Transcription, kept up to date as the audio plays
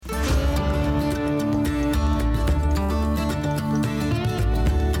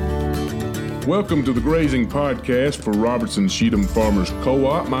Welcome to the Grazing Podcast for Robertson Cheatham Farmers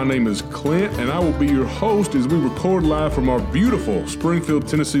Co-op. My name is Clint, and I will be your host as we record live from our beautiful Springfield,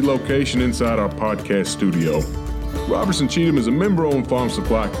 Tennessee location inside our podcast studio. Robertson Cheatham is a member-owned farm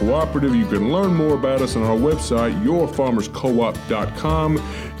supply cooperative. You can learn more about us on our website, yourfarmerscoop.com,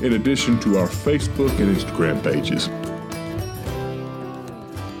 in addition to our Facebook and Instagram pages.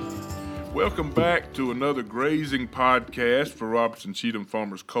 Welcome back to another grazing podcast for Robertson Cheatham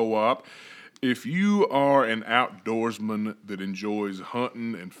Farmers Co-op. If you are an outdoorsman that enjoys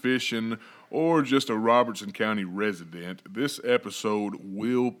hunting and fishing, or just a Robertson County resident, this episode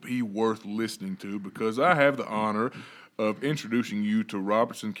will be worth listening to because I have the honor of introducing you to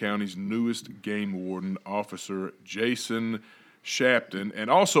Robertson County's newest game warden, Officer Jason Shapton,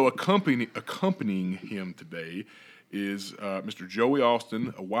 and also accompanying him today is Mr. Joey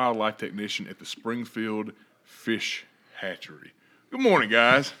Austin, a wildlife technician at the Springfield Fish Hatchery. Good morning,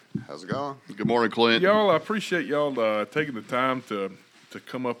 guys. How's it going? Good morning, Clint. Y'all, I appreciate y'all taking the time to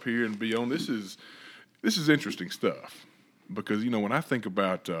come up here and be on. This is interesting stuff because, you know, when I think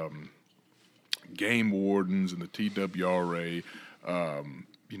about game wardens and the TWRA,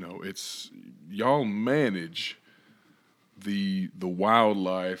 you know, it's y'all manage the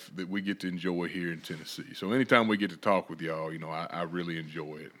wildlife that we get to enjoy here in Tennessee. So anytime we get to talk with y'all, you know, I really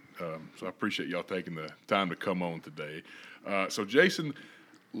enjoy it. So I appreciate y'all taking the time to come on today. So Jason,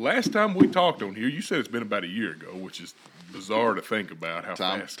 last time we talked on here, you said it's been about a year ago, which is bizarre to think about how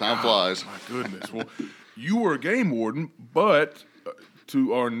fast time flies. My goodness. Well, you were a game warden, but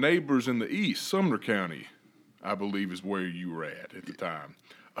to our neighbors in the east, Sumner County, I believe, is where you were at the time.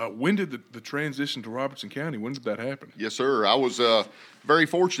 When did the transition to Robertson County? When did that happen? Yes, sir. I was very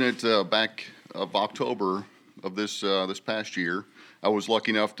fortunate back of October of this past year. I was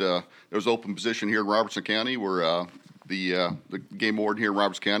lucky enough there was an open position here in Robertson County where the game warden here in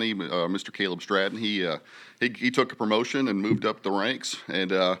Robertson County, Mr. Caleb Stratton, he took a promotion and moved up the ranks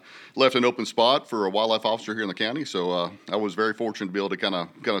and left an open spot for a wildlife officer here in the county. So I was very fortunate to be able to kind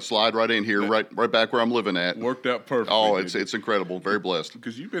of slide right in here, right back where I'm living at. Worked out perfectly. Oh, it's incredible. Very blessed.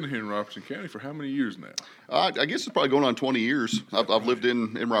 Because you've been here in Robertson County for how many years now? I guess it's probably going on 20 years. I've lived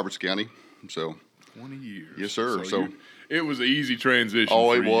in Robertson County, so 20 years. Yes, sir. So it was an easy transition.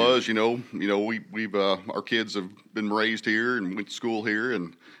 Oh, it was. You know, we've our kids have been raised here and went to school here,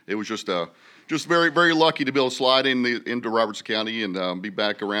 and it was just very, very lucky to be able to slide into Robertson County and be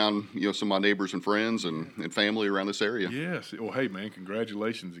back around, you know, some of my neighbors and friends and family around this area. Yes. Well, hey, man,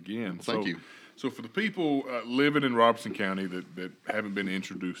 congratulations again. Well, thank you. So for the people living in Robertson County that haven't been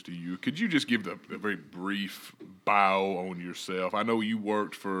introduced to you, could you just give a very brief bio on yourself? I know you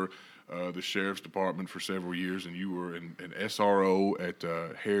worked for the Sheriff's Department for several years, and you were an SRO at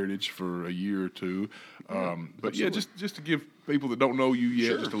Heritage for a year or two. But yeah, just to give people that don't know you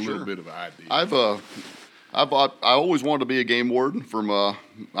yet just a little bit of an idea. I always wanted to be a game warden from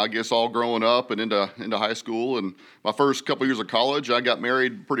I guess all growing up and into high school. And my first couple years of college, I got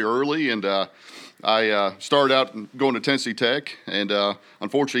married pretty early, and I started out going to Tennessee Tech, and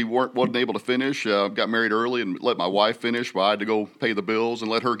unfortunately wasn't able to finish. Got married early and let my wife finish, but I had to go pay the bills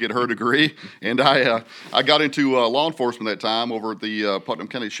and let her get her degree. And I got into law enforcement that time over at the Putnam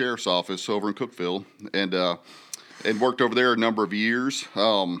County Sheriff's Office over in Cookeville, and worked over there a number of years,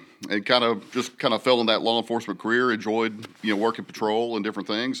 and kind of fell in that law enforcement career. Enjoyed, you know, working patrol and different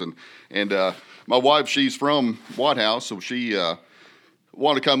things, and my wife, she's from White House, so she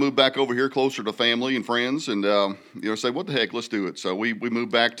wanted to kind of move back over here closer to family and friends, and you know, say, what the heck, let's do it. So we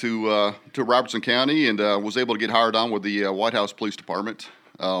moved back to Robertson County, and was able to get hired on with the White House Police Department.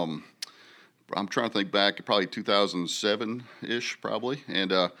 I'm trying to think back, probably 2007-ish, probably,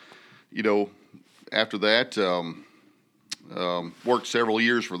 and you know, after that. Worked several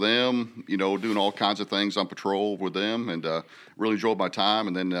years for them, you know, doing all kinds of things on patrol with them, and really enjoyed my time.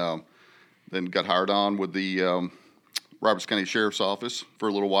 And then got hired on with the Robertson County Sheriff's Office for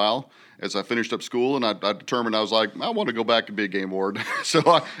a little while. As I finished up school, and I determined, I was like, I want to go back and be a game warden. So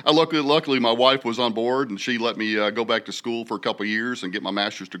I luckily my wife was on board, and she let me go back to school for a couple of years and get my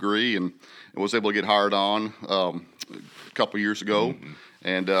master's degree, and was able to get hired on a couple of years ago,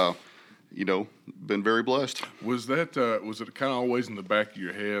 and you know, been very blessed. Was it kind of always in the back of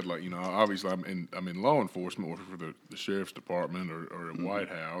your head, like, you know, obviously I'm in law enforcement, working for the Sheriff's Department or a White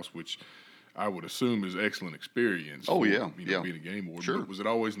House, which I would assume is excellent experience. Oh, being a game warden. Sure. But was it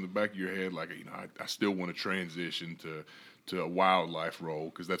always in the back of your head, like, you know, I still want to transition to a wildlife role?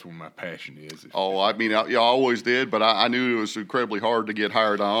 Because that's where my passion is. Oh, I mean, I always did, but I knew it was incredibly hard to get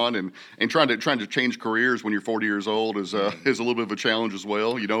hired on, and trying to change careers when you're 40 years old is a little bit of a challenge as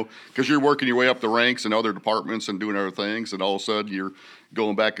well. Because you're working your way up the ranks in other departments and doing other things, and all of a sudden you're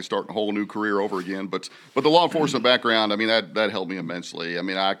going back and starting a whole new career over again. But the law enforcement background, I mean, that helped me immensely. I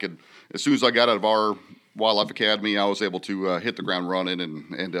mean, I could, as soon as I got out of our Wildlife Academy, I was able to hit the ground running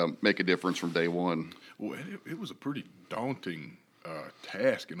and make a difference from day one. Well, it was a pretty daunting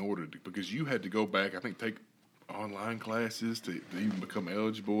task because you had to go back, I think, take online classes to even become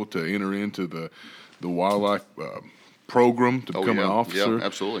eligible to enter into the wildlife program to become an officer. Yeah,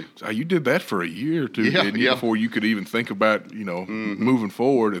 absolutely. So you did that for a year or two before you could even think about moving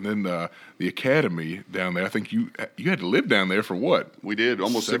forward. And then the academy down there, I think you had to live down there for what? We did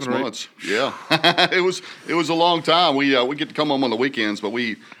almost 6 months. Yeah, it was a long time. We get to come home on the weekends, but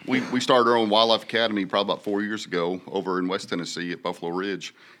we started our own Wildlife Academy probably about 4 years ago over in West Tennessee at Buffalo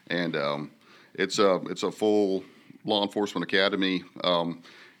Ridge, and it's a full law enforcement academy.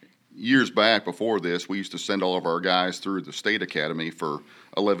 Years back before this, we used to send all of our guys through the state academy for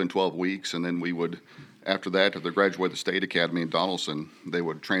 11, 12 weeks, and then we would, after that, if they graduate the state academy in Donaldson, they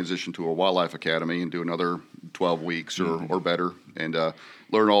would transition to a wildlife academy and do another 12 weeks or better, and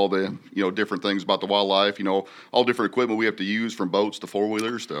learn all the different things about the wildlife, all different equipment we have to use, from boats to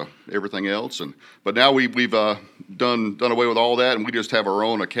four-wheelers to everything else. But now we've done away with all that, and we just have our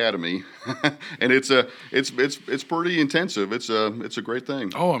own academy, and it's pretty intensive. It's a great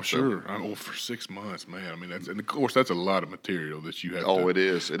thing. Oh, I'm sure. For 6 months, man. I mean, and of course that's a lot of material that you have. Oh, it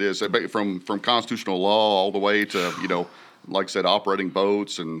is. From constitutional law all the way to like I said, operating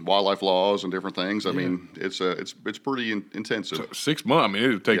boats and wildlife laws and different things. I mean, it's pretty intensive. So 6 months. I mean,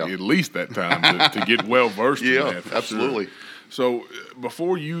 it'll take at least that time to get well versed in that. Yeah, absolutely. Sure. So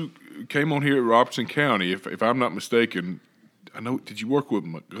before you came on here at Robertson County, if I'm not mistaken, did you work with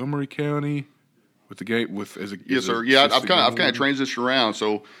Montgomery County? Yes, sir. Yeah, I've kind of transitioned around.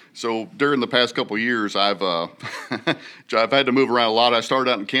 So during the past couple of years, I've had to move around a lot. I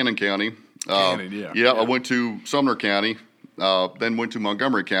started out in Cannon County. I went to Sumner County, then went to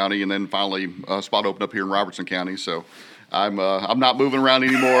Montgomery County, and then finally a spot opened up here in Robertson County. So I'm not moving around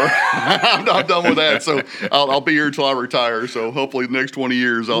anymore. I'm done with that. So I'll be here until I retire. So hopefully the next 20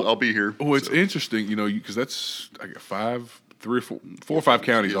 years I'll be here. Well, it's interesting, because that's four or five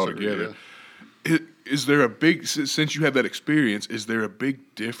counties altogether. Yeah. Is there since you have that experience, is there a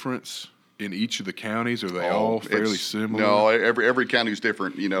big difference in each of the counties? Are they all fairly similar? No, every county is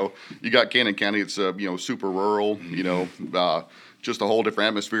different. You got Cannon County, it's super rural, just a whole different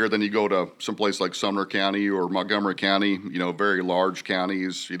atmosphere. Then you go to someplace like Sumner County or Montgomery County, very large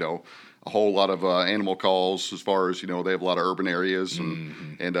counties, a whole lot of animal calls, as far as, they have a lot of urban areas,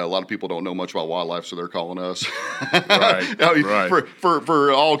 and a lot of people don't know much about wildlife, so they're calling us. Right, right.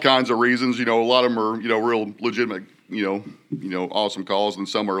 For all kinds of reasons. A lot of them are, real legitimate, awesome calls, and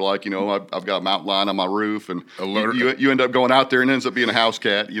some are like, I've got a mountain lion on my roof, and you end up going out there and it ends up being a house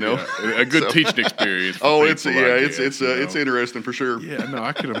cat, Yeah, a good teaching experience. It's interesting for sure. Yeah, no,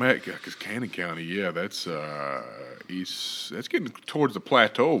 I can imagine, because Cannon County, that's getting towards the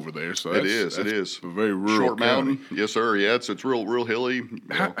plateau over there. So it is. A very rural short county. Mountain. Yes, sir. Yeah, it's real hilly.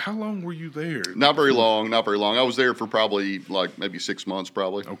 How long were you there? Not very long. I was there for probably maybe 6 months,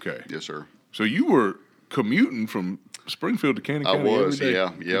 probably. Okay. Yes, sir. So you were commuting from Springfield to Cannon County? I was, every day?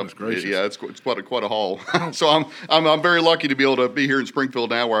 Yeah. It's quite a haul. So I'm very lucky to be able to be here in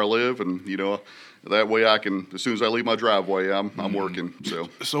Springfield now, where I live, and that way I can, as soon as I leave my driveway, I'm working.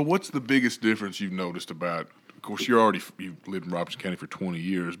 So what's the biggest difference you've noticed about? Of course, you've lived in Robertson County for 20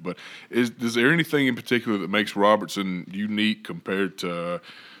 years, but is there anything in particular that makes Robertson unique compared to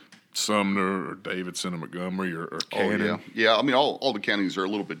Sumner or Davidson or Montgomery or Cannon? Oh, yeah. I mean, all the counties are a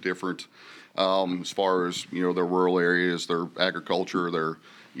little bit different as far as their rural areas, their agriculture, their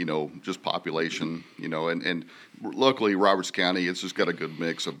just population. And luckily Robertson County, it's just got a good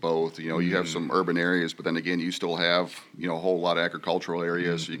mix of both. You have some urban areas, but then again, you still have a whole lot of agricultural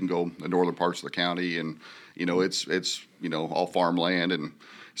areas. So you can go the northern parts of the county, and it's all farmland, and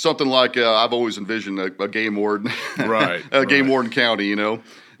something like I've always envisioned a game warden, right? Game warden county,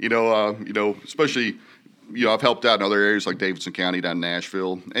 especially I've helped out in other areas like Davidson County down in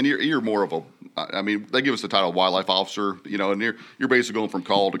Nashville, and you're more of I mean, they give us the title of wildlife officer, and you're basically going from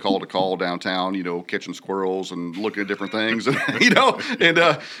call to call to call downtown, catching squirrels and looking at different things, and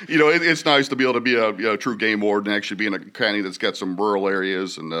it's nice to be able to be a true game warden and actually be in a county that's got some rural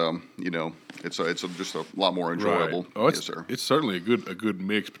areas, and it's just a lot more enjoyable. Right. Oh, yes, sir. It's certainly a good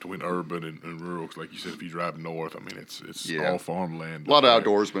mix between urban and rural. 'Cause like you said, if you drive north, I mean, it's all farmland. A lot of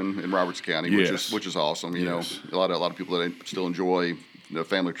outdoorsmen in Robertson County, Yes. which is awesome. Yes. A lot of people that still enjoy the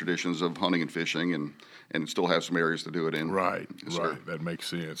family traditions of hunting and fishing, and still have some areas to do it in. Right. Yes, right. sir. That makes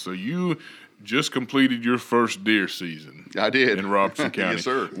sense. So you just completed your first deer season. I did. In Robertson County. Yes,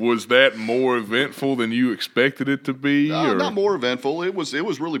 sir. Was that more eventful than you expected it to be? Or? Not more eventful. It was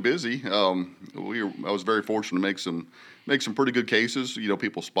really busy. I was very fortunate to make some pretty good cases.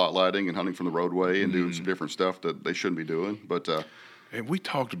 People spotlighting and hunting from the roadway and doing some different stuff that they shouldn't be doing. But and we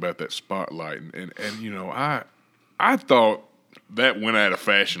talked about that spotlight, and I thought that went out of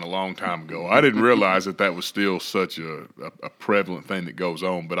fashion a long time ago. I didn't realize that was still such a prevalent thing that goes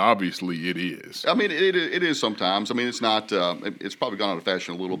on, but obviously it is. I mean, it is sometimes. I mean, it's not. It's probably gone out of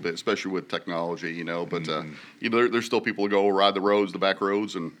fashion a little bit, especially with technology. But there's still people who go ride the roads, the back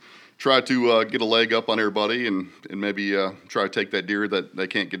roads, and try to get a leg up on everybody, and maybe try to take that deer that they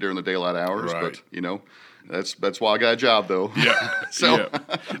can't get during the daylight hours. Right. But that's why I got a job, though. Yeah. So.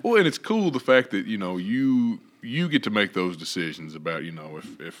 Yeah. Well, and it's cool the fact that you get to make those decisions about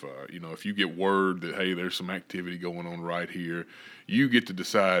if you get word that, hey, there's some activity going on right here, you get to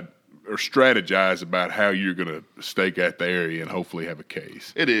decide or strategize about how you're going to stake out the area and hopefully have a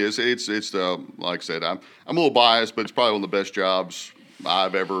case. It is. It's like I said, I'm a little biased, but it's probably one of the best jobs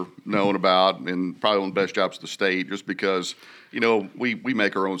I've ever known about, and probably one of the best jobs in the state, just because we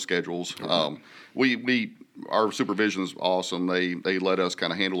make our own schedules. Our supervision is awesome. They let us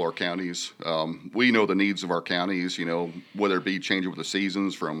kind of handle our counties. We know the needs of our counties, whether it be changing with the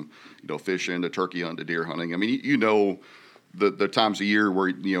seasons from, fishing to turkey hunting to deer hunting. I mean, the times of year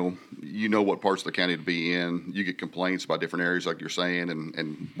where, what parts of the county to be in. You get complaints about different areas like you're saying,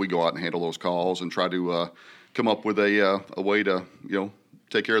 and we go out and handle those calls and try to come up with a way to,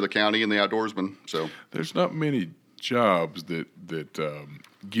 take care of the county and the outdoorsmen. So there's not many jobs that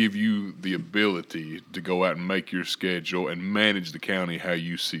give you the ability to go out and make your schedule and manage the county how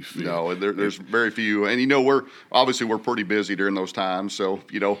you see fit. No, there's very few. And, we're pretty busy during those times. So,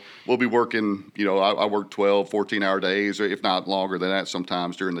 we'll be working, I work 12, 14-hour days, if not longer than that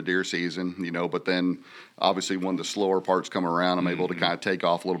sometimes during the deer season, but then obviously when the slower parts come around, I'm able to kind of take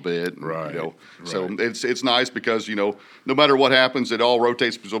off a little bit. Right. So it's nice because, no matter what happens, it all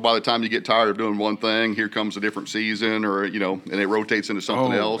rotates. So by the time you get tired of doing one thing, here comes a different season or, and it rotates into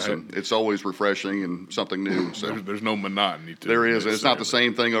something else. And it's always refreshing and something new. So there's no monotony to it. There is. It's not the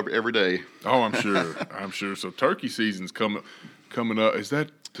same thing every day. Oh, I'm sure. I'm sure. So turkey season's coming up.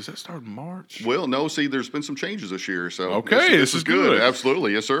 Does that start in March? Well, no. See, there's been some changes this year. So okay, this is good.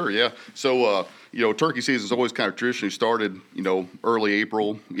 Absolutely, yes, sir. Yeah. So turkey season's always kind of traditionally started, early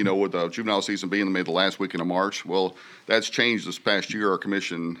April. With the juvenile season being maybe the last weekend of March. Well, that's changed this past year. Our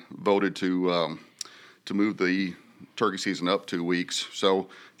commission voted to move the turkey season up 2 weeks.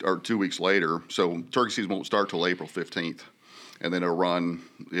 Or 2 weeks later. So turkey season won't start till April 15th, and then it'll run.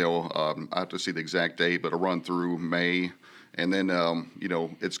 I have to see the exact date, but it'll run through May. And then,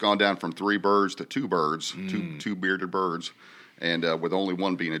 it's gone down from 3 birds to 2 birds, two bearded birds, and with only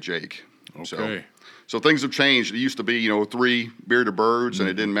one being a jake. Okay. So things have changed. It used to be, 3 bearded birds, and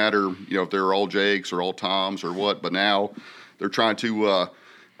it didn't matter, if they were all jakes or all toms or what. But now they're trying to.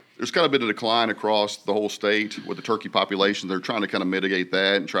 There's kind of been a decline across the whole state with the turkey population. They're trying to kind of mitigate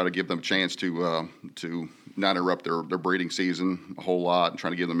that and try to give them a chance to not interrupt their breeding season a whole lot and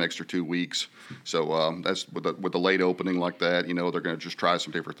trying to give them an extra 2 weeks. So that's with the late opening like that, they're going to just try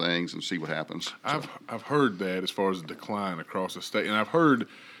some different things and see what happens. I've heard that as far as the decline across the state, and I've heard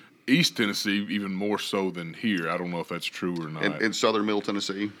East Tennessee even more so than here. I don't know if that's true or not. In southern Middle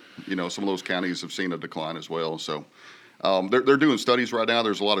Tennessee, some of those counties have seen a decline as well. So. They're doing studies right now.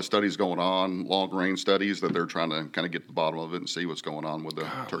 There's a lot of studies going on, long-range studies that they're trying to kind of get to the bottom of it and see what's going on with the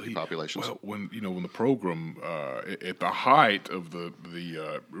turkey populations. Well, when the program at the height of the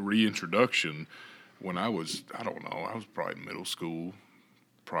reintroduction, when I was probably in middle school.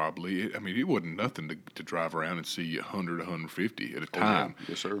 Probably. I mean, it wasn't nothing to drive around and see 100, 150 at a time. Yeah.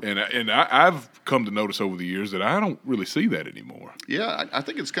 Yes, sir. And I've come to notice over the years that I don't really see that anymore. Yeah, I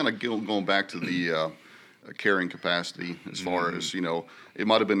think it's kind of going back to the carrying capacity as far as, it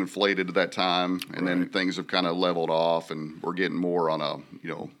might have been inflated at that time, and then things have kind of leveled off, and we're getting more on a,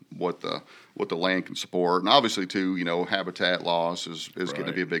 what the land can support. And obviously, too, habitat loss is getting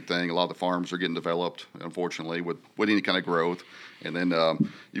to be a big thing. A lot of the farms are getting developed, unfortunately, with any kind of growth. And then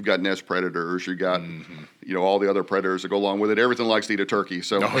you've got nest predators. You got all the other predators that go along with it. Everything likes to eat a turkey,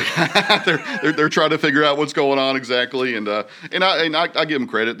 so they're trying to figure out what's going on exactly. And I give them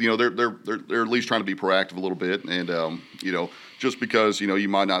credit. They're at least trying to be proactive a little bit. And just because you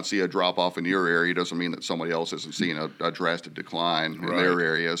might not see a drop off in your area doesn't mean that somebody else isn't seeing a drastic decline in their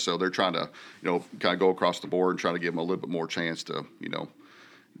area. So they're trying to kind of go across the board and try to give them a little bit more chance to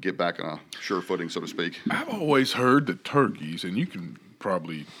get back on a sure footing, so to speak. I've always heard that turkeys, and you can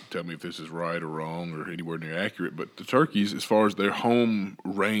probably tell me if this is right or wrong or anywhere near accurate, but the turkeys, as far as their home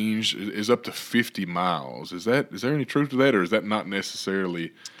range, is up to 50 miles. Is there any truth to that, or is that not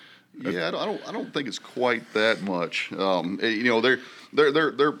necessarily? Yeah, I don't think it's quite that much. They're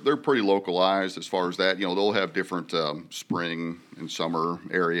pretty localized as far as that. They'll have different spring and summer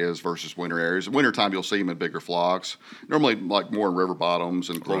areas versus winter areas. In wintertime, you'll see them in bigger flocks. Normally, like more in river bottoms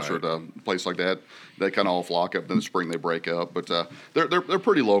and closer to a place like that, they kind of all flock up. Then in the spring, they break up. But they're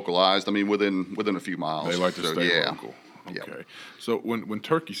pretty localized. I mean, within a few miles. They like to stay local. Okay. Yeah. So when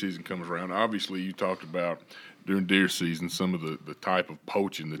turkey season comes around, obviously you talked about during deer season some of the type of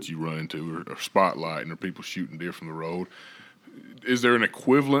poaching that you run into or spotlighting or people shooting deer from the road. Is there an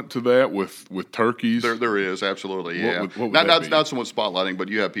equivalent to that with turkeys? There is, absolutely, yeah. What would not so much spotlighting, but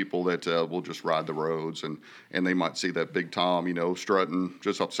you have people that will just ride the roads and they might see that big tom, strutting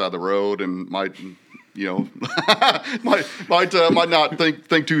just upside the road and might might not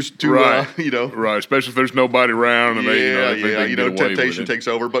think too right, especially if there's nobody around and temptation takes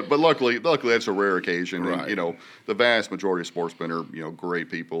over. But luckily that's a rare occasion. Right. And, the vast majority of sportsmen are great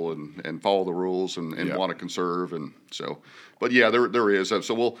people and follow the rules and want to conserve, and so. But yeah, there is.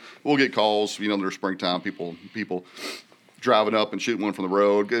 So we'll get calls. There's springtime people driving up and shooting one from the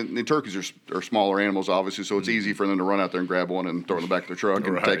road. And turkeys are smaller animals, obviously, so it's easy for them to run out there and grab one and throw it in the back of their truck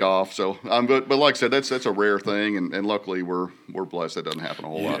and take off. So, but like I said, that's a rare thing, and luckily we're blessed that doesn't happen a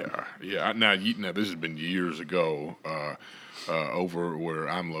whole lot. Yeah. Now this has been years ago. Over where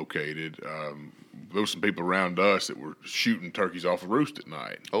I'm located, there were some people around us that were shooting turkeys off a roost at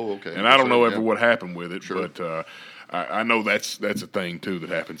night. Oh, okay. And I don't know what happened with it, but I know that's a thing too that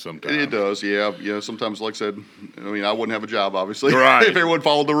happens sometimes. It does, yeah. Sometimes, like I said, I wouldn't have a job obviously right. if everyone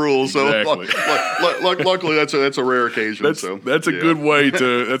followed the rules. Exactly. So, luckily, that's a rare occasion. That's a good way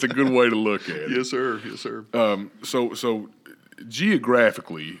to look at it. Yes, sir. So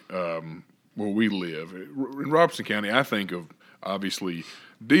geographically, where we live in Robertson County, I think of obviously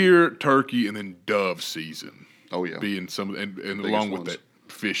deer, turkey, and then dove season. Oh yeah, being some and along with that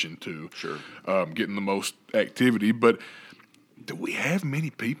fishing too. Sure, getting the most activity. But do we have many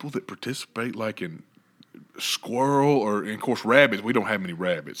people that participate like in squirrel and of course rabbits? We don't have many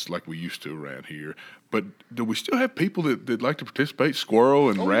rabbits like we used to around here. But do we still have people that like to participate squirrel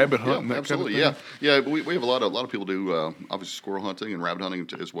and rabbit hunting? Yeah, that absolutely, kind of thing? Yeah. We have a lot of people do obviously squirrel hunting and rabbit hunting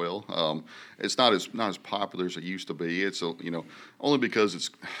as well. It's not as popular as it used to be. It's only because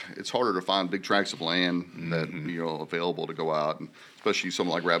it's harder to find big tracts of land that available to go out, and especially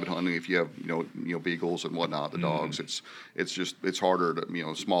something like rabbit hunting. If you have beagles and whatnot, the dogs, it's harder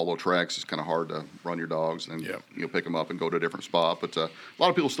to small little tracts. It's kind of hard to run your dogs and pick them up and go to a different spot. But a lot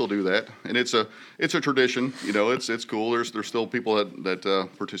of people still do that, and it's a tradition. It's cool. There's still people that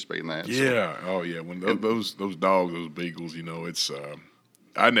participate in that. Yeah. So. Oh yeah. When those dogs, those beagles, it's.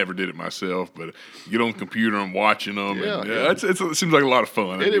 I never did it myself, but get on the computer and watching them. It seems like a lot of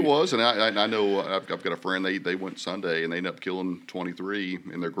fun. It was, and I know I've got a friend. They went Sunday and they ended up killing 23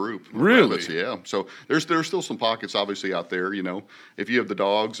 in their group. Really? Rabbits, yeah. So there's still some pockets obviously out there. If you have the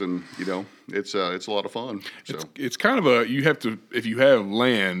dogs and it's a lot of fun. So it's kind of if you have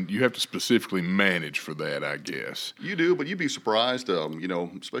land, you have to specifically manage for that, I guess. You do, but you'd be surprised.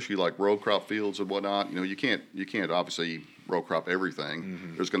 Especially like row crop fields and whatnot. You can't obviously row crop everything.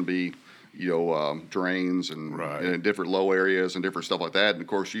 Mm-hmm. There's going to be drains and different low areas and different stuff like that. And of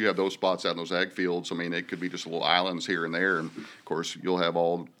course, you have those spots out in those ag fields. I mean, it could be just little islands here and there. And of course, you'll have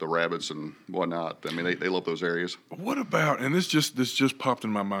all the rabbits and whatnot. I mean, they love those areas. What about? And this just popped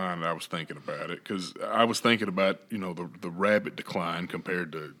in my mind. I was thinking about it because I was thinking about the rabbit decline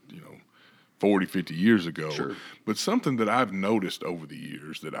compared to 40, 50 years ago. Sure. But something that I've noticed over the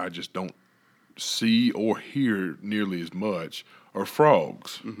years that I just don't see or hear nearly as much are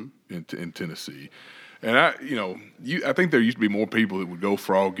frogs in Tennessee. And I think there used to be more people that would go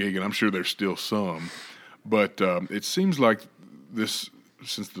frog gigging. I'm sure there's still some, but it seems like this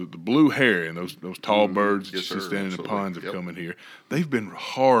since the blue herring, those tall birds Yes, just sir. standing in the Absolutely. ponds have Yep. come in here. They've been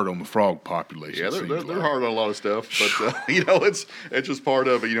hard on the frog population. Yeah, it seems they're like. hard on a lot of stuff, but it's just part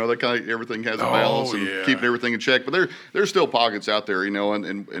of it. That kind of everything has a balance and yeah. keeping everything in check. But there's still pockets out there,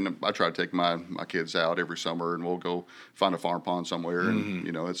 and I try to take my kids out every summer, and we'll go find a farm pond somewhere, and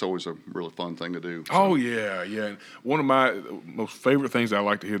it's always a really fun thing to do. So. Oh yeah. And one of my most favorite things I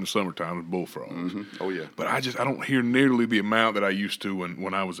like to hear in the summertime is bullfrogs. Mm-hmm. Oh yeah. But I don't hear nearly the amount that I used to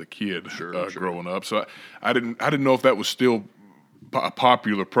when I was a kid Sure. growing up. So I didn't know if that was still a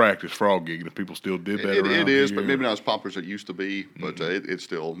popular practice, frog gigging, if people still did that around It is, here. but maybe not as popular as it used to be. But it's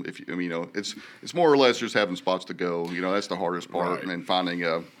still, it's more or less just having spots to go. That's the hardest part, Right. and then finding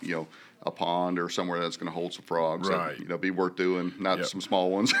a pond or somewhere that's going to hold some frogs. Right. That, be worth doing, not Yep. some small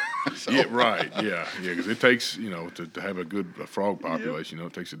ones. So- Yeah, right. Yeah, because it takes to have a good frog population.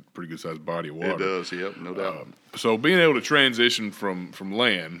 It takes a pretty good sized body of water. It does. Yep, no doubt. So being able to transition from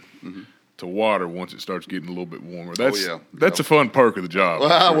land to water once it starts getting a little bit warmer, that's yeah. that's a fun perk of the job.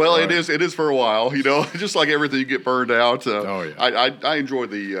 Well, Right. it is for a while, just like everything, you get burned out. Oh, yeah. I enjoy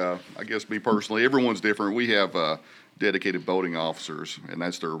the, I guess me personally, everyone's different. We have dedicated boating officers, and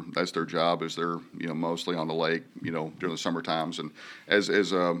that's their job, is they're mostly on the lake during the summer times, and as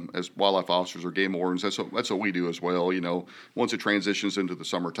wildlife officers or game wardens, that's what we do as well. Once it transitions into the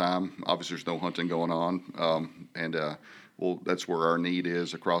summertime, obviously there's no hunting going on, well, that's where our need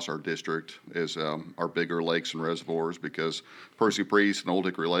is across our district, is our bigger lakes and reservoirs, because Percy Priest and Old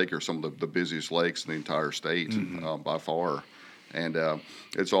Hickory Lake are some of the busiest lakes in the entire state by far. And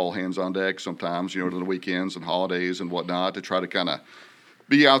it's all hands on deck sometimes, during the weekends and holidays and whatnot, to try to kind of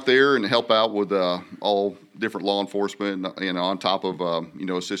be out there and help out with all different law enforcement, on top of,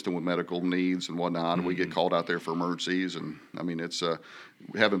 assisting with medical needs and whatnot. And we get called out there for emergencies. And, it's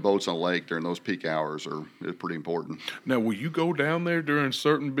having boats on the lake during those peak hours is pretty important. Now, will you go down there during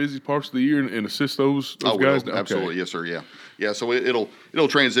certain busy parts of the year and assist those Oh, guys? will. Absolutely. Yes, sir. Yeah. So it'll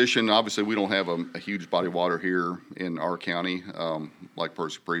transition. Obviously, we don't have a huge body of water here in our county, like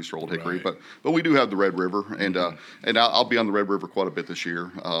Percy Priest or Old Hickory, Right. but we do have the Red River, and I'll be on the Red River quite a bit this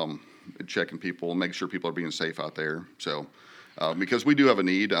year, checking people and making sure people are being safe out there. So. Because we do have a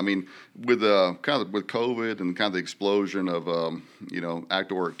need. With with COVID and kind of the explosion of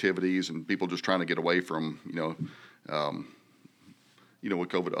outdoor activities and people just trying to get away from with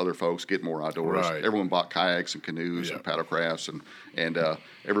COVID, other folks get more outdoors. Right. Everyone bought kayaks and canoes Yeah. and paddle crafts, and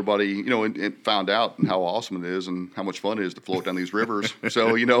everybody, and found out how awesome it is and how much fun it is to float down these rivers.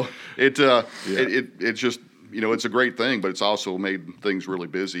 So, it's just, it's a great thing, but it's also made things really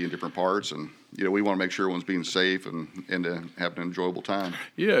busy in different parts, and we want to make sure everyone's being safe and having an enjoyable time.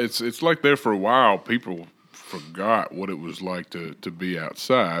 Yeah, it's like there for a while, people forgot what it was like to be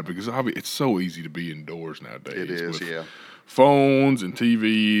outside, because it's so easy to be indoors nowadays. It is, with yeah. Phones and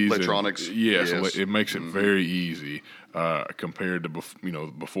TVs, Electronics. And, Yes. it makes it very easy compared to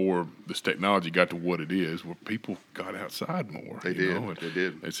before this technology got to what it is, where people got outside more. They did. They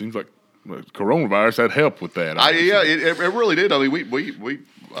did. It seems like coronavirus had helped with that. It really did. We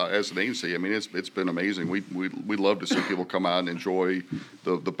as an agency, it's been amazing. We love to see people come out and enjoy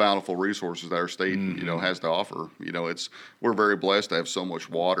the bountiful resources that our state has to offer. We're very blessed to have so much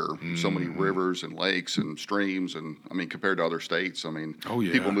water, so many rivers and lakes and streams, and compared to other states,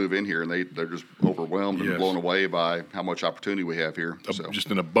 people move in here and they're just overwhelmed and blown away by how much opportunity we have here. So.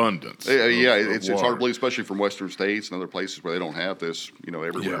 Just an abundance. It's hard to believe, especially from western states and other places where they don't have this,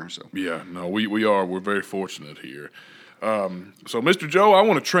 everywhere. So. Yeah, no, we're very fortunate here. So, Mr. Joe, I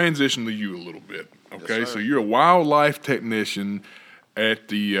want to transition to you a little bit. Okay, Yes, sir. so you're a wildlife technician at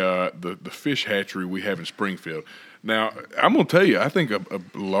the fish hatchery we have in Springfield. Now, I'm going to tell you, I think a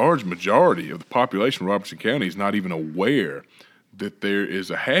large majority of the population of Robertson County is not even aware that there is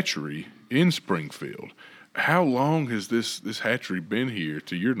a hatchery in Springfield. How long has this hatchery been here,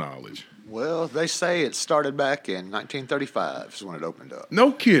 to your knowledge? Well, they say it started back in 1935 is when it opened up.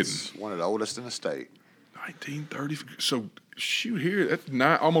 No kidding. It's one of the oldest in the state. 1930. So, shoot, here,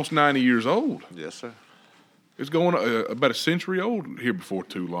 that's almost 90 years old. Yes, sir. It's going about a century old here before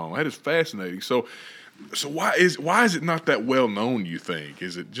too long. That is fascinating. So why is it not that well known, you think?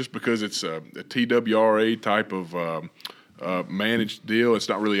 Is it just because it's a TWRA type of managed deal? It's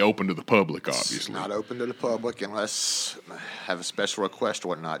not really open to the public, obviously. It's not open to the public unless have a special request or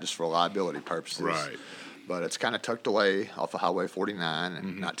whatnot, just for liability purposes. Right. But it's kind of tucked away off of Highway 49,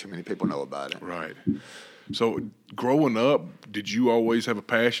 and not too many people know about it. Right. So, growing up, did you always have a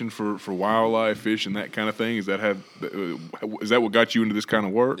passion for wildlife, fish, and that kind of thing? Is that what got you into this kind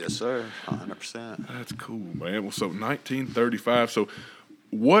of work? Yes, sir. 100%. That's cool, man. Well, so 1935. So,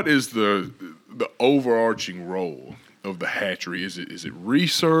 what is the overarching role of the hatchery? Is it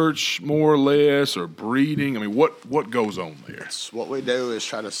research more or less, or breeding? I mean, what goes on there? So what we do is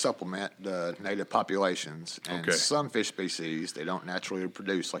try to supplement the native populations, and Okay. some fish species they don't naturally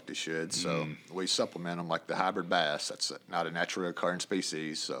reproduce like they should, so we supplement them, like the hybrid bass. That's not a naturally occurring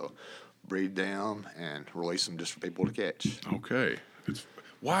species, so breed them and release them just for people to catch. Okay,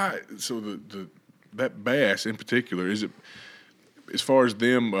 why? So that bass in particular, is it as far as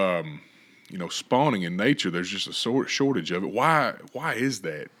them? Spawning in nature, there's just a shortage of it. Why is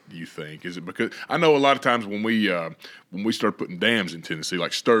that, do you think? Is it because I know a lot of times when we start putting dams in Tennessee,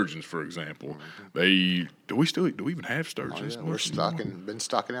 like sturgeons, for example, do we even have sturgeons? We're been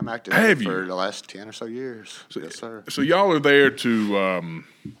stocking them active Have for you? the last 10 or so years. Yes, sir. So y'all are there to,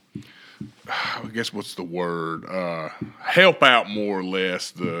 I guess what's the word? Help out more or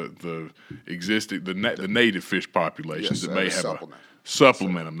less the existing the native fish populations Yes, that may sir, have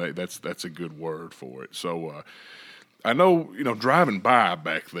supplement them. That's a good word for it. So I know driving by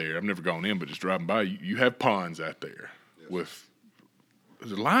back there. I've never gone in, but just driving by, you have ponds out there with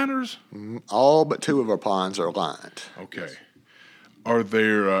is it liners? All but 2 of our ponds are lined. Okay. Are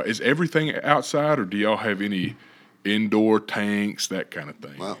there is everything outside, or do y'all have any indoor tanks, that kind of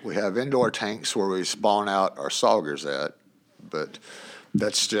thing? Well, we have indoor tanks where we spawn out our saugers at, but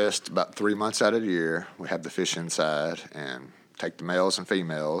that's just about 3 months out of the year. We have the fish inside and take the males and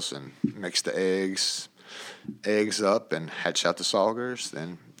females and mix the eggs up and hatch out the saugers,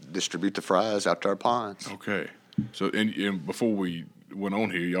 then distribute the fries out to our ponds. Okay. So and before we went on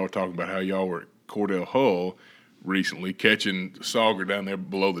here, y'all were talking about how y'all were at Cordell Hull recently catching sauger down there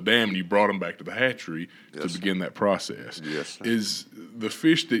below the dam, and you brought them back to the hatchery to begin that process. Yes, sir. Is the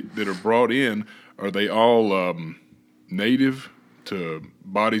fish that are brought in, are they all native to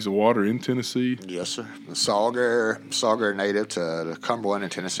bodies of water in Tennessee? Yes, sir. The sauger are native to the Cumberland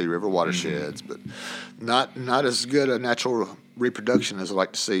and Tennessee River watersheds, but not as good a natural reproduction as I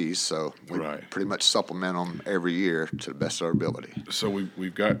like to see. So we pretty much supplement them every year to the best of our ability. So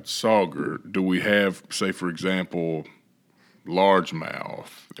we've got sauger. Do we have, say, for example, largemouth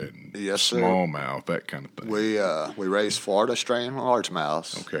and Yes, sir. smallmouth, that kind of thing? We raise Florida strain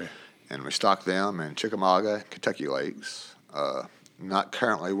largemouths. Okay. And we stock them in Chickamauga and Kentucky lakes. Not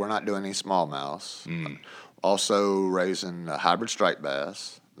currently, we're not doing any smallmouths. Also raising hybrid striped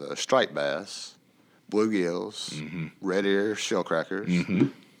bass, the striped bass, bluegills, red ear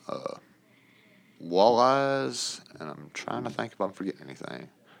shellcrackers, walleyes, and I'm trying to think if I'm forgetting anything.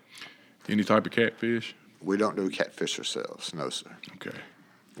 Any type of catfish? We don't do catfish ourselves, no, sir. Okay.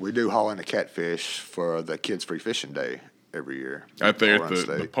 We do haul in the catfish for the Kids Free Fishing Day every year. Out there at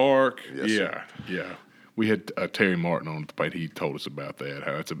the park? Yes, sir. Yeah. We had Terry Martin on the plate. He told us about that.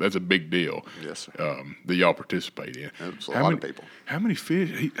 How that's a big deal. Yes, sir. That y'all participate in. It's a lot of people. How many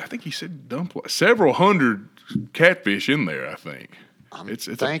fish? I think he said several hundred catfish in there. I think it's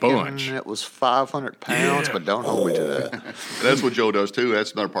a bunch. It was 500 pounds, but don't hold me to that. That's what Joe does too.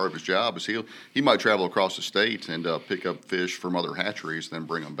 That's another part of his job. Is he might travel across the state and pick up fish from other hatcheries, then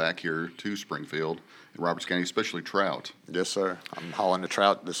bring them back here to Springfield and Roberts County, especially trout. Yes, sir. I'm hauling the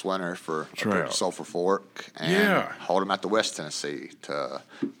trout this winter for Trout. Sulphur Fork, and hauled them out to West Tennessee to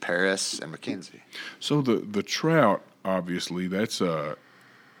Paris and McKenzie. So the trout, obviously, that's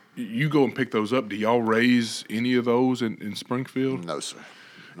you go and pick those up. Do y'all raise any of those in Springfield? No, sir.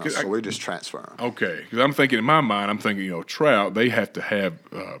 No, so we just transfer them. Okay, because I'm thinking in my mind, trout, they have to have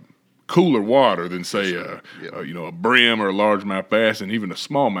cooler water than say a brim or a largemouth bass and even a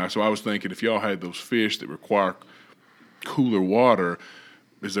smallmouth. So I was thinking if y'all had those fish that require cooler water,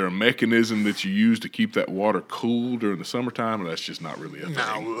 is there a mechanism that you use to keep that water cool during the summertime, or that's just not really a thing?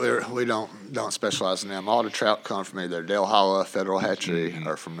 No, we don't specialize in them. All the trout come from either Dale Hollow Federal Hatchery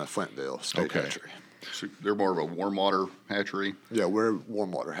or from the Flintville State Hatchery. So they're more of a warm water hatchery. Yeah, we're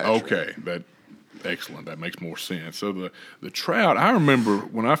warm water hatchery. Okay, excellent. That makes more sense. So the trout, I remember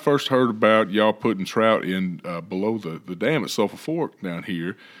when I first heard about y'all putting trout in below the dam at Sulphur Fork down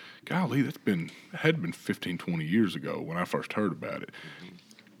here. Golly, that had been 15, 20 years ago when I first heard about it.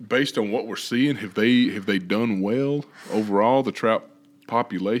 Based on what we're seeing, have they done well overall, the trout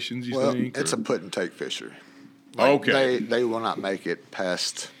populations, you think? It's a put and take fishery. Okay. They will not make it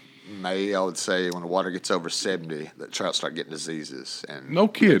past May, I would say, when the water gets over 70, the trout start getting diseases, and no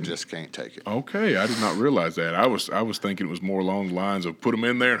kidding, they just can't take it. Okay, I did not realize that. I was thinking it was more along the lines of put them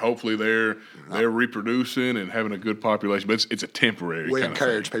in there and hopefully they're reproducing and having a good population. But it's a temporary. We kind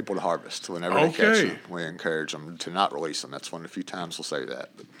encourage of thing. people to harvest whenever they catch them. We encourage them to not release them. That's one of the few times we'll say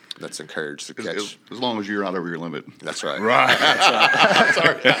that. But that's encouraged to catch. As long as you're not over your limit. That's right. Right. That's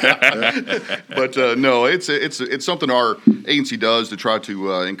right. But no, it's something our agency does to try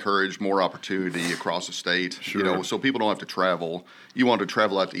to encourage more opportunity across the state. Sure. So people don't have to travel. You want to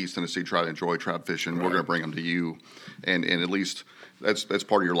travel out to East Tennessee, try to enjoy trout fishing. We're going to bring them to you, and at least that's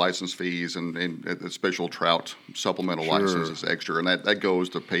part of your license fees, and the special trout supplemental license is extra, and that goes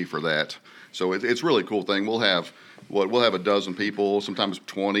to pay for that. So it's really a cool thing. We'll have a dozen people, sometimes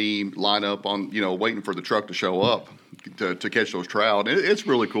 20, line up on waiting for the truck to show up to catch those trout. It's a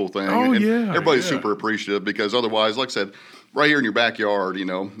really cool thing. Oh, and yeah, everybody's yeah. super appreciative, because otherwise, like I said, right here in your backyard,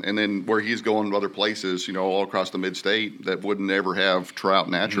 and then where he's going to other places, all across the mid-state that wouldn't ever have trout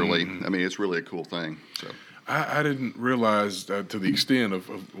naturally. I mean, it's really a cool thing. So. I didn't realize to the extent of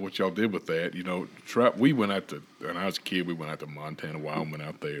what y'all did with that. Trout. We went out to, when I was a kid, we went out to Montana, Wyoming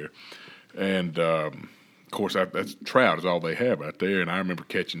out there, and of course that's trout is all they have out there. And I remember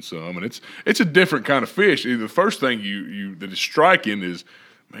catching some, and it's a different kind of fish. The first thing that is striking is,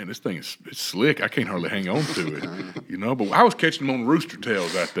 man, this thing it's slick. I can't hardly hang on to it, But I was catching them on rooster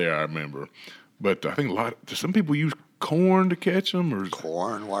tails out there. I remember, but I think do some people use corn to catch them, or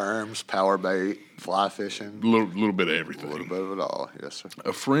Corn, worms, power bait, fly fishing. a little bit of everything. A little bit of it all, yes, sir.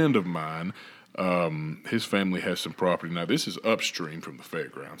 A friend of mine, his family has some property. Now, this is upstream from the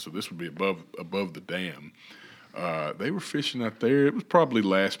fairgrounds, so this would be above the dam. They were fishing out there. It was probably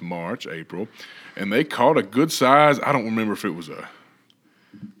last March, April, and they caught a good size. I don't remember if it was a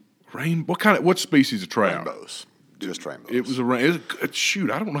what species of trout? Rainbows. Just rainbows. It was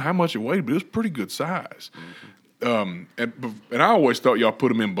shoot, I don't know how much it weighed, but it was pretty good size. And I always thought y'all put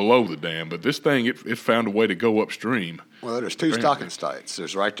them in below the dam, but this thing, it found a way to go upstream. Well, there's two stocking sites.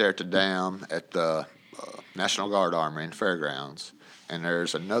 There's right there at the dam at the National Guard Armory and Fairgrounds, and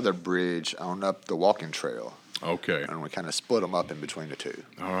there's another bridge on up the walking trail. Okay. And we kind of split them up in between the two.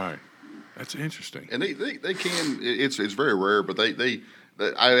 All right. That's interesting. And they can, it's very rare, but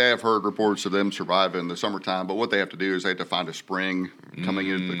I have heard reports of them surviving in the summertime, but what they have to do is they have to find a spring coming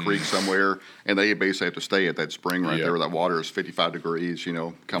into the creek somewhere, and they basically have to stay at that spring right there where that water is 55 degrees,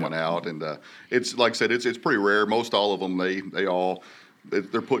 coming out. And it's, like I said, it's pretty rare. Most all of them,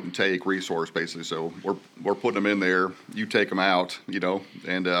 they're put and take resource, basically. So we're putting them in there. You take them out,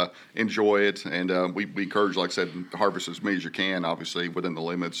 and enjoy it. And we encourage, like I said, harvest as many as you can, obviously, within the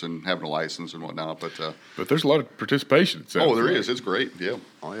limits and having a license and whatnot. But there's a lot of participation. There is. It's great, yeah.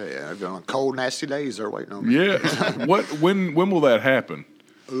 Oh, yeah. They've been on cold, nasty days. They're waiting on me. Yeah. When will that happen?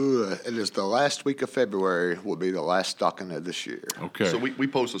 It is the last week of February will be the last stocking of this year. Okay. So we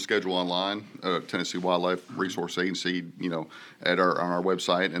post a schedule online, Tennessee Wildlife Resource Agency, on our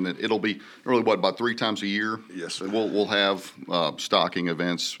website, and then it'll be really about 3 times a year. Yes, sir. We'll have stocking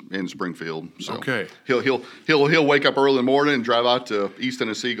events in Springfield. So Okay. He'll wake up early in the morning and drive out to East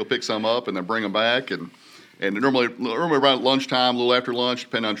Tennessee, go pick some up, and then bring them back. And normally around lunchtime, a little after lunch,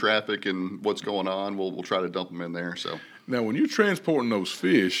 depending on traffic and what's going on, we'll try to dump them in there. So. Now, when you're transporting those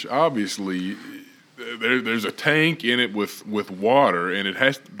fish, obviously there's a tank in it with water, and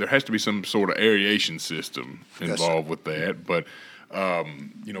there has to be some sort of aeration system involved with that. But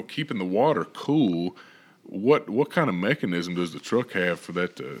keeping the water cool, what kind of mechanism does the truck have for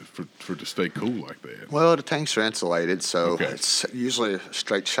that to stay cool like that? Well, the tanks are insulated, so Okay. it's usually a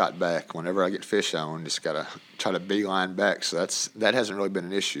straight shot back. Whenever I get fish on, just got to try to beeline back. So that hasn't really been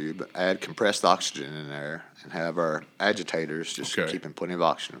an issue. But add compressed oxygen in there and have our agitators just keeping plenty of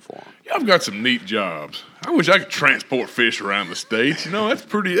oxygen for them. Y'all got some neat jobs. I wish I could transport fish around the states. That's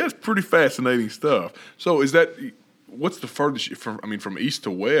pretty fascinating stuff. So what's the furthest? From east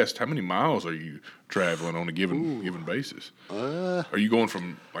to west, how many miles are you traveling on a given basis? Are you going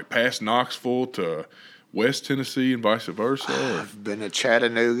from like past Knoxville to West Tennessee and vice versa? I've been to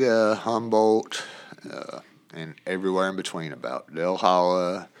Chattanooga, Humboldt, and everywhere in between. About Del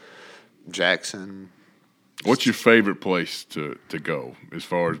Holla, Jackson. What's your favorite place to go as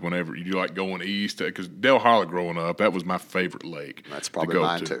far as whenever you like going east? Because Del Holla, growing up, that was my favorite lake. That's probably to go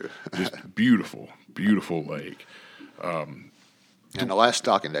mine to. too. Just beautiful, beautiful lake. And the last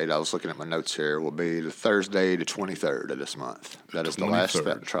stocking date, I was looking at my notes here, will be the Thursday, the 23rd of this month. That is the last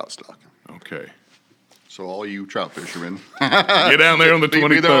 23rd. trout stocking. Okay. So all you trout fishermen, Get down there on the 23rd.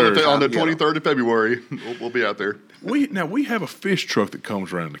 be there on the 23rd of February. We'll be out there. We have a fish truck that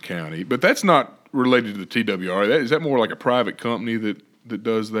comes around the county, but that's not related to the TWR. Is that more like a private company that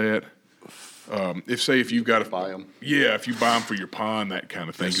does that? If you've got to Buy 'em. Yeah, if you buy them for your pond, that kind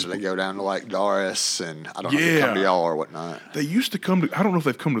of thing. So they go down to Lake Doris, and I don't know if they come to y'all or whatnot. They used to come to. I don't know if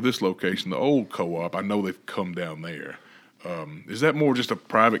they've come to this location, the old co-op. I know they've come down there. Is that more just a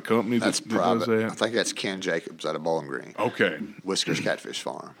private company That's that private. does that? I think that's Ken Jacobs out of Bowling Green. Okay. Whiskers Catfish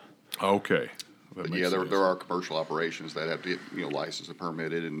Farm. Okay. That But makes yeah, sense. there are commercial operations that have to get licensed and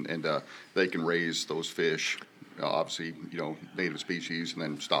permitted, and they can raise those fish obviously, native species, and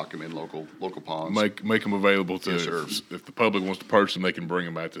then stock them in local ponds. Make them available to Yes, sir. if the public wants to purchase them, they can bring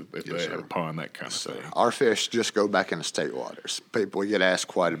them out if Yes, they sir. have a pond, that kind of So thing. our fish just go back into state waters. People get asked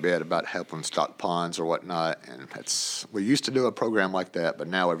quite a bit about helping stock ponds or whatnot, and we used to do a program like that, but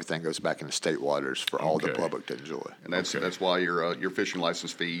now everything goes back into state waters for all the Okay. public to enjoy. And that's Okay. that's why your fishing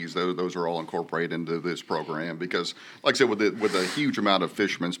license fees, those are all incorporated into this program, because like I said, with a huge amount of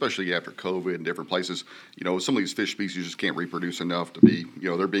fishermen, especially after COVID in different places, some of these fish species just can't reproduce enough to be,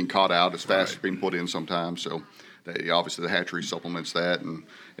 they're being caught out as fast as being put in sometimes. So obviously the hatchery supplements that, and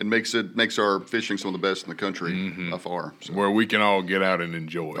it makes our fishing some of the best in the country by far. So. Where we can all get out and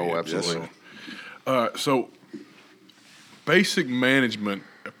enjoy. Oh, it. absolutely. So basic management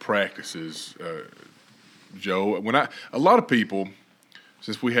practices, Joe. A lot of people,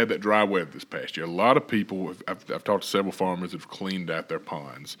 since we had that dry weather this past year, a lot of people, I've talked to several farmers that have cleaned out their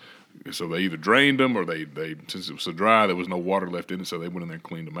ponds. So they either drained them or they since it was so dry, there was no water left in it, so they went in there and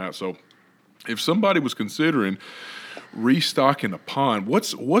cleaned them out. So if somebody was considering restocking a pond,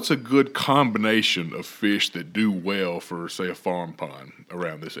 what's a good combination of fish that do well for, say, a farm pond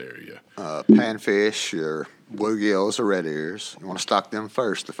around this area? Panfish, your bluegills or red ears, you want to stock them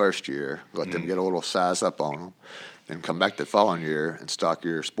first the first year, let them get a little size up on them, then come back the following year and stock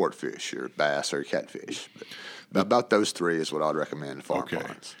your sport fish, your bass or your catfish. But about those three is what I'd recommend farm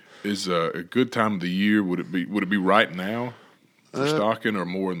ponds. Is a good time of the year? Would it be right now for stocking, or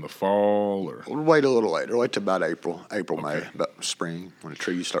more in the fall? Or We'll wait a little later. Wait till about April, May, about spring, when the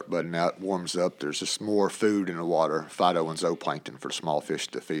trees start budding out, warms up. There's just more food in the water, phyto and zooplankton for the small fish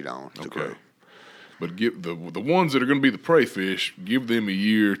to feed on to grow. But give the ones that are going to be the prey fish, give them a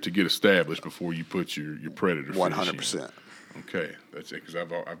year to get established before you put your predator fish in. 100%. Okay, that's it. Because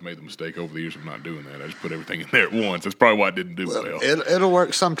I've made the mistake over the years of not doing that. I just put everything in there at once. That's probably why it didn't do well. It'll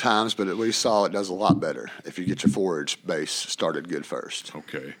work sometimes, but we saw it does a lot better if you get your forage base started good first.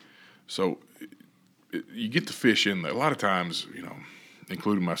 Okay, so you get the fish in there. A lot of times,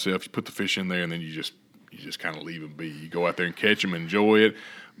 including myself, you put the fish in there and then you just kind of leave them be. You go out there and catch them, enjoy it.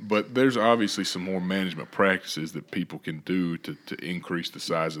 But there's obviously some more management practices that people can do to increase the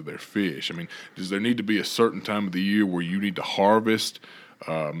size of their fish. I mean, does there need to be a certain time of the year where you need to harvest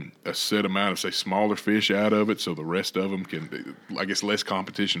a set amount of, say, smaller fish out of it so the rest of them can, I guess, less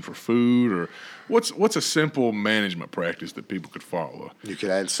competition for food? Or what's a simple management practice that people could follow? You could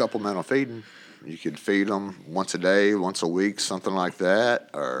add supplemental feeding. You could feed them once a day, once a week, something like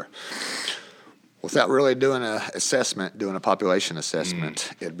that, or without really doing a population assessment,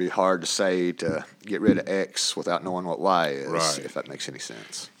 it'd be hard to say to get rid of X without knowing what Y is, if that makes any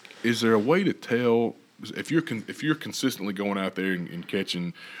sense. Is there a way to tell if you're consistently going out there and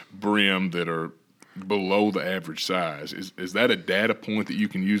catching brim that are below the average size? Is that a data point that you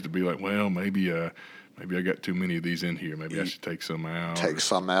can use to be like, well, maybe I got too many of these in here. Maybe I should take some out. Take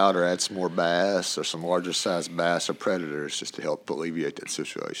some out or add some more bass or some larger size bass or predators just to help alleviate that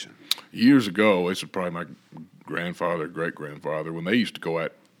situation. Years ago, this was probably my grandfather, great-grandfather, when they used to go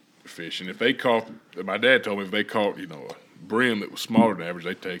out fishing. If they caught, my dad told me if they caught, a brim that was smaller than average,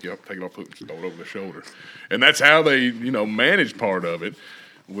 they'd take it off the hook and throw it over their shoulder. And that's how they, managed part of it,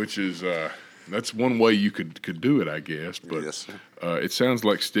 which is that's one way you could do it, I guess. But Yes, sir. It sounds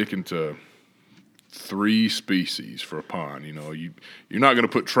like sticking to 3 species for a pond. You're not going to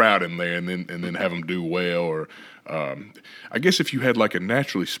put trout in there and then have them do well. Or I guess if you had like a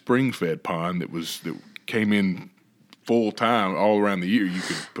naturally spring-fed pond that came in full time all around the year, you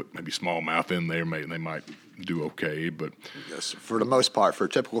could put maybe smallmouth in there, and they might do okay. But Yes, for the most part, for a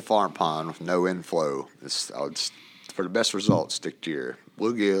typical farm pond with no inflow, for the best results, stick to your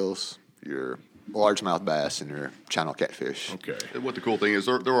bluegills, your largemouth bass, and your channel catfish. okay. And what the cool thing is,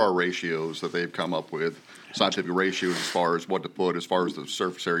 there are ratios that they've come up with, scientific ratios as far as what to put, as far as the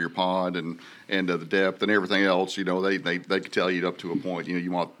surface area of your pond and the depth and everything else. They can tell you up to a point.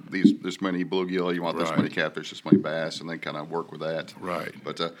 You want this many bluegill, you want this many catfish, this many bass, and they kind of work with that. Right.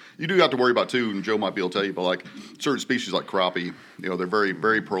 But you do have to worry about too, and Joe might be able to tell you, but like certain species like crappie, they're very,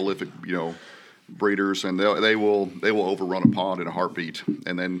 very prolific, breeders, and they will overrun a pond in a heartbeat,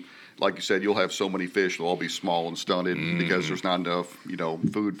 and then, like you said, you'll have so many fish, they'll all be small and stunted because there's not enough,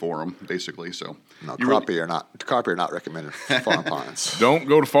 food for them, basically. So No, crappie are not recommended for farm ponds. Don't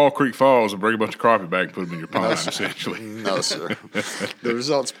go to Fall Creek Falls and bring a bunch of crappie back and put them in your pond, essentially. No, sir. The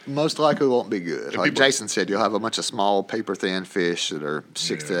results most likely won't be good. Like Jason said, you'll have a bunch of small, paper-thin fish that are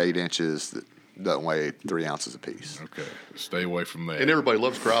 6 to 8 inches that doesn't weigh 3 ounces apiece. Okay, stay away from that. And everybody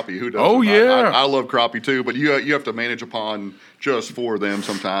loves crappie. Who doesn't? Oh, yeah. I love crappie too, but you have to manage a pond just for them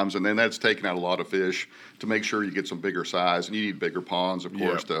sometimes, and then that's taking out a lot of fish to make sure you get some bigger size, and you need bigger ponds, of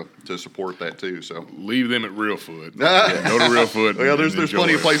course, to support that too. So leave them at Reelfoot. Go to Reelfoot. Well, there's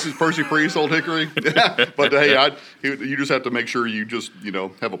plenty of it. places, Percy Priest, Old Hickory. But hey, you just have to make sure you just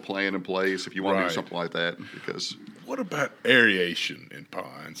have a plan in place if you want to do something like that. Because what about aeration in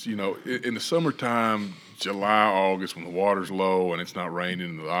ponds? In the summertime, July, August, when the water's low and it's not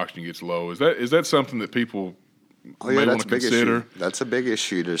raining and the oxygen gets low, is that something that people may want to consider? Issue. That's a big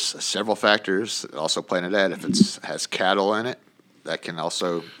issue. There's several factors that also play into that. If it has cattle in it, that can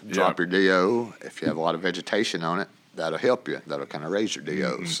also drop your DO. If you have a lot of vegetation on it, that'll help you. That'll kind of raise your DO.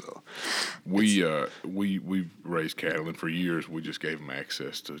 Mm-hmm. So we raised cattle, and for years we just gave them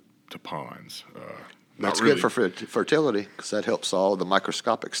access to ponds. That's good for fertility because that helps all the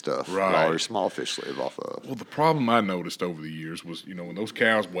microscopic stuff that all your small fish live off of. Well, the problem I noticed over the years was, when those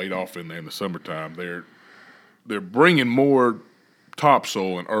cows wade off in there in the summertime, they're bringing more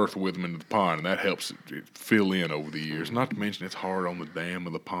topsoil and earth with them into the pond, and that helps it fill in over the years. Not to mention it's hard on the dam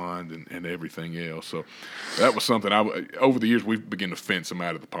of the pond and everything else. So that was something over the years we've begun to fence them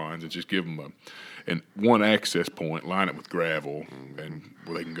out of the ponds and just give them one access point, line it with gravel, and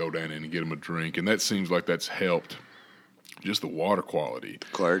where they can go down in and get them a drink. And that seems like that's helped just the water quality.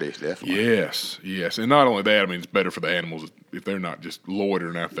 Clarity, definitely. Yes. And not only that, it's better for the animals if they're not just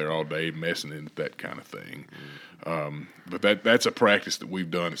loitering out there all day messing in that kind of thing. But that's a practice that we've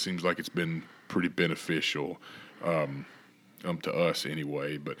done. It seems like it's been pretty beneficial to us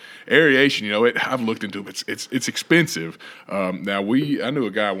anyway. But aeration, I've looked into it. It's expensive. Now I knew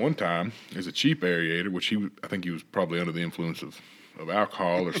a guy one time as a cheap aerator, which I think he was probably under the influence of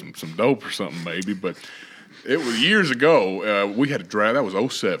alcohol or some dope or something maybe. But it was years ago. We had a drought. That was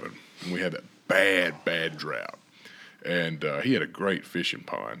 2007. And we had that bad drought. And he had a great fishing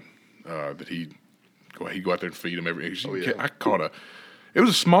pond that he'd go out there and feed them every. I caught it was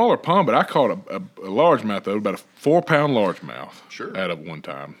a smaller pond, but I caught a largemouth, though, about a 4-pound largemouth out of one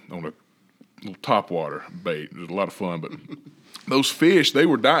time on a little topwater bait. It was a lot of fun, but those fish, they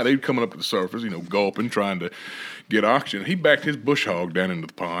were dying. They were coming up to the surface, gulping, trying to get oxygen. He backed his bush hog down into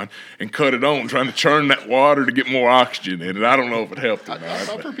the pond and cut it on, trying to churn that water to get more oxygen in it. I don't know if it helped or not.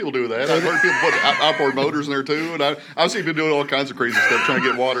 I've heard people do that. I've heard people put outboard motors in there too, and I've seen people doing all kinds of crazy stuff, trying to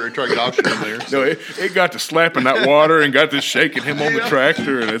get water and trying to get oxygen in there. So. No, it got to slapping that water and got to shaking him on the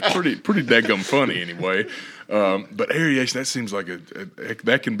tractor, and it's pretty daggum funny anyway. But aeration, that seems like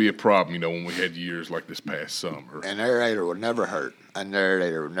that can be a problem, when we had years like this past summer. An aerator would never hurt. An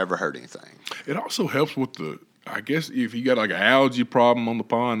aerator would never hurt anything. It also helps with I guess if you got like an algae problem on the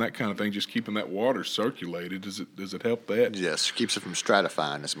pond, that kind of thing, just keeping that water circulated, does it help that? Yes, keeps it from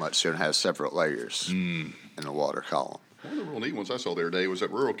stratifying as much, so it has separate layers in the water column. One of the real neat ones I saw the other day was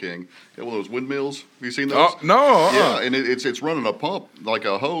at Rural King. They had one of those windmills. Have you seen those? No. Yeah, and it's running a pump like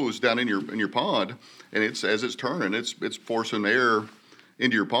a hose down in your pond, and as it's turning, it's forcing air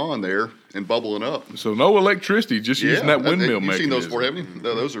into your pond there and bubbling up. So no electricity, just using that windmill mechanism. You've seen those before, haven't you?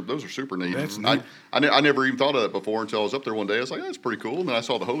 Those are super neat. That's neat. I never even thought of that before until I was up there one day. I was like, that's pretty cool. And then I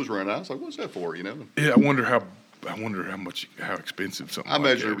saw the hose running out. I was like, what's that for? Yeah, I wonder how expensive something. I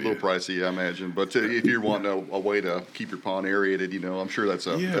imagine like that a little pricey. I imagine, but if you're wanting a way to keep your pond aerated, I'm sure that's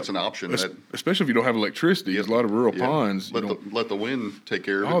an option. Especially if you don't have electricity. There's a lot of rural ponds. Let the wind take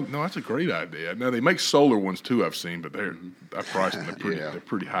care of it. Oh no, that's a great idea. Now they make solar ones too. I've seen, but I priced them. They're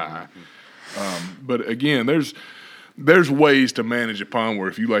pretty high. But again, there's ways to manage a pond where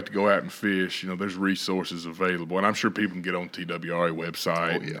if you like to go out and fish, there's resources available. And I'm sure people can get on TWRA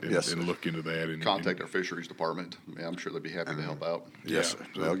website and look into that. And contact our fisheries department. Yeah, I'm sure they'd be happy to help out. Yes,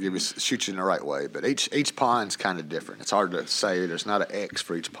 they'll shoot you in the right way. But each pond's kind of different. It's hard to say. There's not an X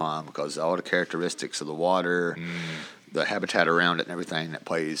for each pond because all the characteristics of the water, the habitat around it, and everything that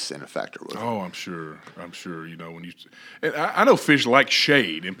plays in a factor with it. Oh, I'm sure. And I know fish like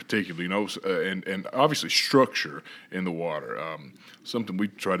shade in particular. And obviously structure in the water. Something we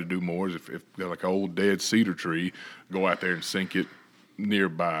try to do more is if got like an old dead cedar tree, go out there and sink it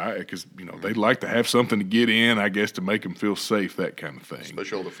nearby because they'd like to have something to get in, I guess, to make them feel safe, that kind of thing.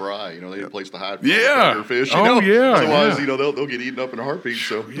 Especially the fry, they need a place to hide fish. Otherwise, they'll get eaten up in a heartbeat.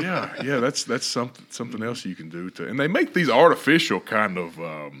 So that's something else you can do and they make these artificial kind of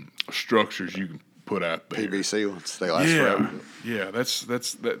structures you can put out there. PVC ones, they last forever. Yeah,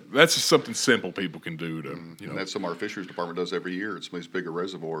 that's something simple people can do to And that's something our fisheries department does every year. It's these bigger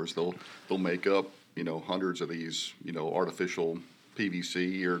reservoirs. They'll make up hundreds of these artificial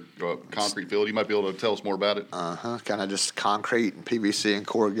PVC or concrete filled. You might be able to tell us more about it. Kind of just concrete and PVC and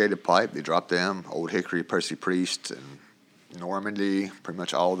corrugated pipe. They drop them. Old Hickory, Percy Priest, and Normandy, pretty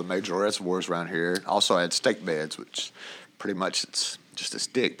much all the major reservoirs around here. Also had stake beds, which pretty much it's just a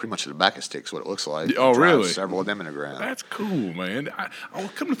stick, pretty much a tobacco stick's what it looks like. Oh, really? Several of them in the ground. That's cool, man. I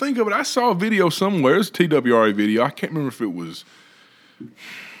come to think of it, I saw a video somewhere. It's a TWRA video. I can't remember if it was.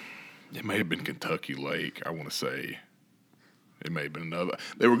 It may have been Kentucky Lake, I want to say. It may have been another.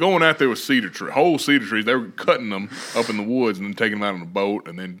 They were going out there with whole cedar trees. They were cutting them up in the woods and then taking them out on a boat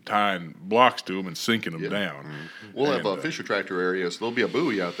and then tying blocks to them and sinking them down. We'll have a fish attractor area, so there'll be a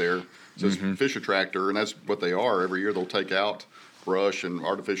buoy out there. It says fish attractor, and that's what they are. Every year they'll take out brush and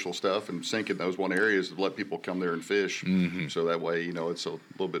artificial stuff and sink in those one areas to let people come there and fish. So that way, it's a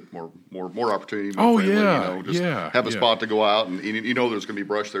little bit more opportunity. More friendly, have a spot to go out, and there's going to be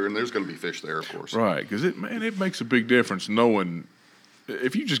brush there, and there's going to be fish there, of course. Right, because it makes a big difference knowing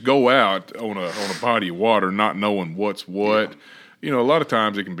if you just go out on a body of water not knowing what's what. A lot of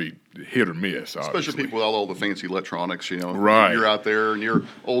times it can be hit or miss. Obviously. Especially people with all the fancy electronics. Right. You're out there and you're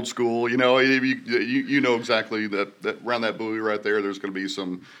old school. You know exactly that around that buoy right there. There's going to be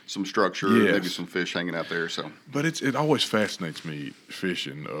some structure, maybe some fish hanging out there. So, but it always fascinates me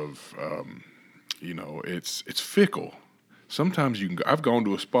fishing. It's fickle. Sometimes I've gone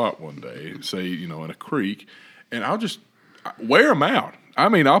to a spot one day, say in a creek, and I'll just wear them out. I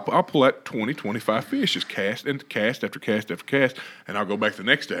mean, I'll pull out 20, 25 fish, just cast after cast after cast, and I'll go back the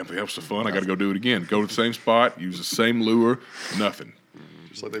next day. I'm like, that was so fun. I got to go do it again. Go to the same spot, use the same lure, nothing.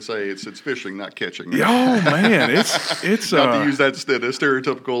 Just like they say, it's fishing, not catching. Right? Oh man, it's not to use that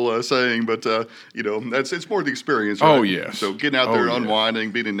stereotypical saying, but it's more the experience. Right? Oh yes. So getting out there,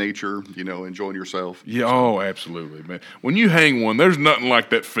 unwinding, being in nature, enjoying yourself. Yeah. So. Oh, absolutely, man. When you hang one, there's nothing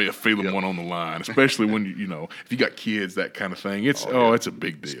like that feeling one on the line, especially when if you got kids, that kind of thing. It's it's a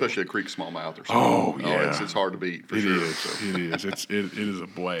big deal. Especially a creek smallmouth or something. Oh yeah, it's hard to beat. For it sure. Is. So. It is. It is a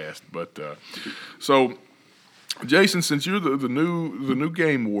blast. But so. Jason, since you're the new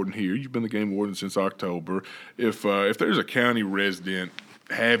game warden here, you've been the game warden since October. If there's a county resident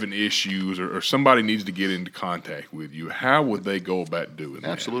having issues or somebody needs to get into contact with you, how would they go about doing that?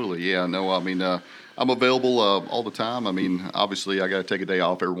 Absolutely, yeah. No, I mean, I'm available all the time. I mean, obviously, I got to take a day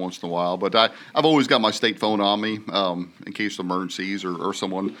off every once in a while, but I've always got my state phone on me in case of emergencies or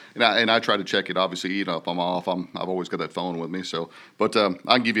someone, and I try to check it. Obviously, if I'm off, I've always got that phone with me. So, but I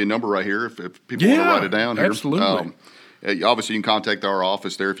can give you a number right here if people want to write it down here. Absolutely. Obviously, you can contact our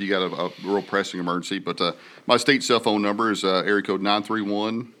office there if you got a real pressing emergency. But my state cell phone number is area code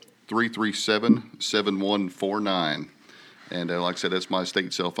 931-337-7149. And like I said, that's my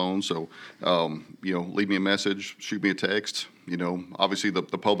state cell phone. So, leave me a message, shoot me a text. Obviously the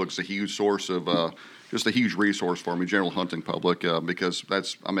public's a huge source of just a huge resource for me, general hunting public, because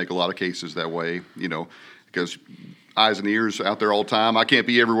I make a lot of cases that way, because eyes and ears out there all the time. I can't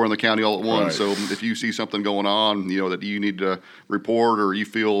be everywhere in the county all at once. Right. So if you see something going on, that you need to report or you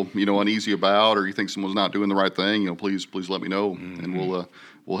feel, uneasy about, or you think someone's not doing the right thing, please let me know, and we'll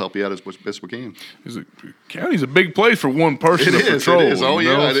help you out as best we can. County's a big place for one person to patrol. It is. Oh,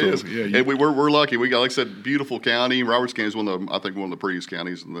 yeah, it is. Yeah, and we're lucky. We got, like I said, beautiful county. Roberts County is one of the prettiest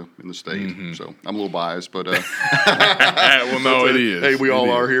counties in the state. Mm-hmm. So I'm a little biased, but well, no, it is. Hey, we all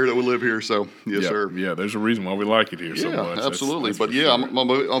are here that we live here. So yes, sir. Yeah, there's a reason why we like it here so much. Absolutely. That's sure. I'm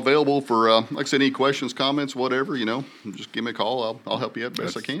available for like I said, any questions, comments, whatever. Just give me a call. I'll help you out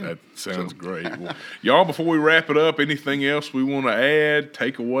best I can. That sounds great. Well, y'all, before we wrap it up, anything else we want to add,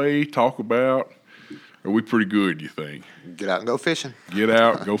 take away, talk about? Are we pretty good, you think? Get out and go fishing. Get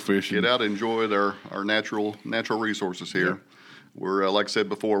out, go fishing. Get out and enjoy our natural resources here. Yeah. We're, like I said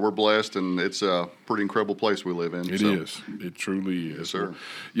before, we're blessed, and it's a pretty incredible place we live in. It is. It truly is. Yes, sir. Well,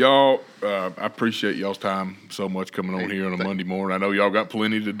 y'all, I appreciate y'all's time so much coming on here on a Monday morning. I know y'all got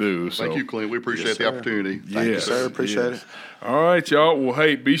plenty to do. Thank you, Clint. We appreciate the opportunity. Thank you, sir. Appreciate it. All right, y'all. Well,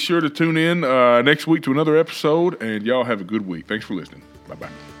 hey, be sure to tune in next week to another episode, and y'all have a good week. Thanks for listening. Bye-bye.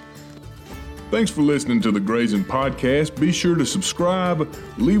 Thanks for listening to the Grazing Podcast. Be sure to subscribe,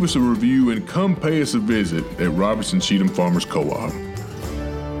 leave us a review, and come pay us a visit at Robertson Cheatham Farmers Co-op.